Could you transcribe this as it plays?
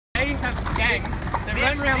gangs that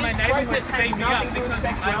run around my neighbourhood to beat me up because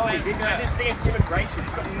I wear skirts. This is immigration.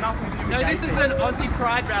 It's got nothing to do with No, this is an Aussie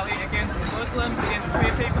pride rally against Muslims, against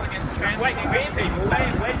queer people, against trans people. Wait, queer people?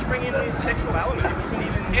 Where did you bring in this sexual element? It wasn't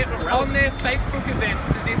even... It's on their Facebook event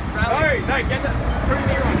for this rally. No, get the... Prove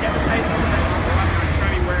me wrong. Get the Facebook event. Show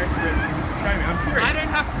me where it's written. Show me. I'm curious. I don't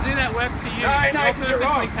have to do that work for you. No, You're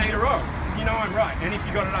wrong. capable. You're wrong. You know I'm right. And if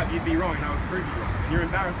you got it up, you'd be wrong, and I would prove you wrong. And you're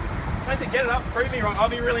embarrassed. I said, get it up, prove me wrong. I'll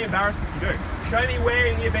be really embarrassed if you do. Show me where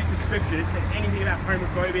in the event description it says anything about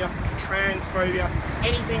homophobia, transphobia,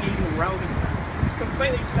 anything even relevant to that. It's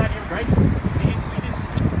completely just about immigration. You're just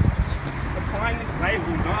applying this label,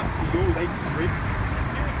 Nazi, they disagree.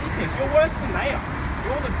 You're ridiculous. You're worse than they are.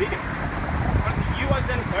 You're the bigot. Honestly, you are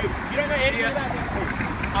xenophobic. You don't know anything about these people.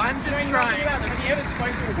 I'm just trying. Have you ever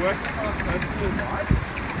spoken to a working class person in your life?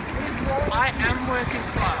 I am working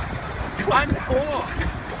class. I'm poor.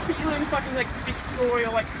 You live in fucking like Fitzroy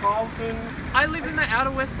or like Carlton. I live in the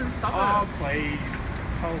outer western suburbs. Oh please,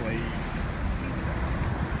 please.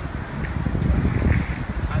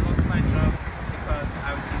 I lost my job because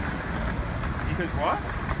I was injured. Because what?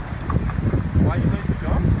 Why did you lose your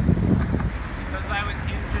job? Because I was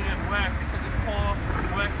injured at work because of poor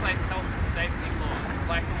workplace health and safety laws,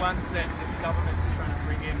 like the ones that this government's trying to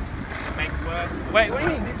bring in to make worse. Wait, what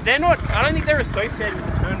do you mean? They're not. I don't think they're associated with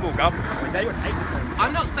the Turnbull government. Like, they would hate the Turnbull.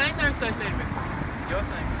 I'm not saying they're associated with it. You're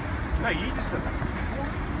saying it. No, you just said that.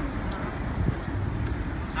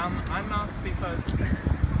 I'm asked because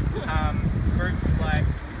groups like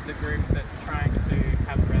the group that's trying to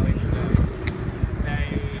have a rally today, they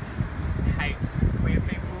hate queer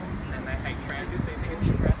people and they hate trans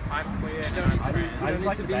people. I'm queer and I'm trans. I just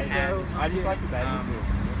like the baby. I just like the baby.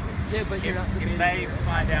 Yeah, but you're not the If they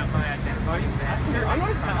find out my identity, I'm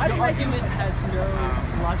not. I don't like argument has no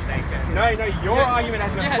logic. No, your argument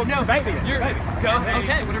has no. Yeah, Look, no, debate me. you're, Debate me. go,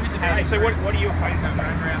 okay, whatever you Hey, debate. so what are you opposed to?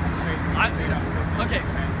 run around the streets. Okay,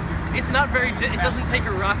 it's not very, it doesn't take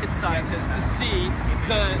a rocket scientist to see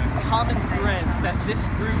the common threads that this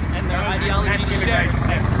group and their ideology shares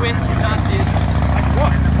with Nazism. Like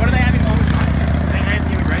what? What do they have in common? They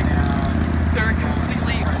anti-immigration. They're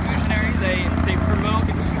completely exclusionary.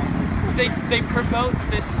 They promote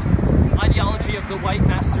this ideology of the white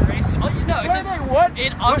master race. Oh, you know, it just what?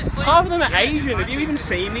 It honestly. Half of them are Asian. Have you even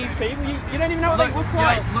seen these people? You don't even know what they look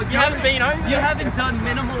like. Look, you haven't been over. You haven't done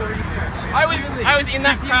minimal research. I was in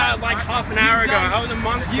that crowd like half an hour ago. I was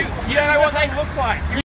amongst you. You don't know what they look like.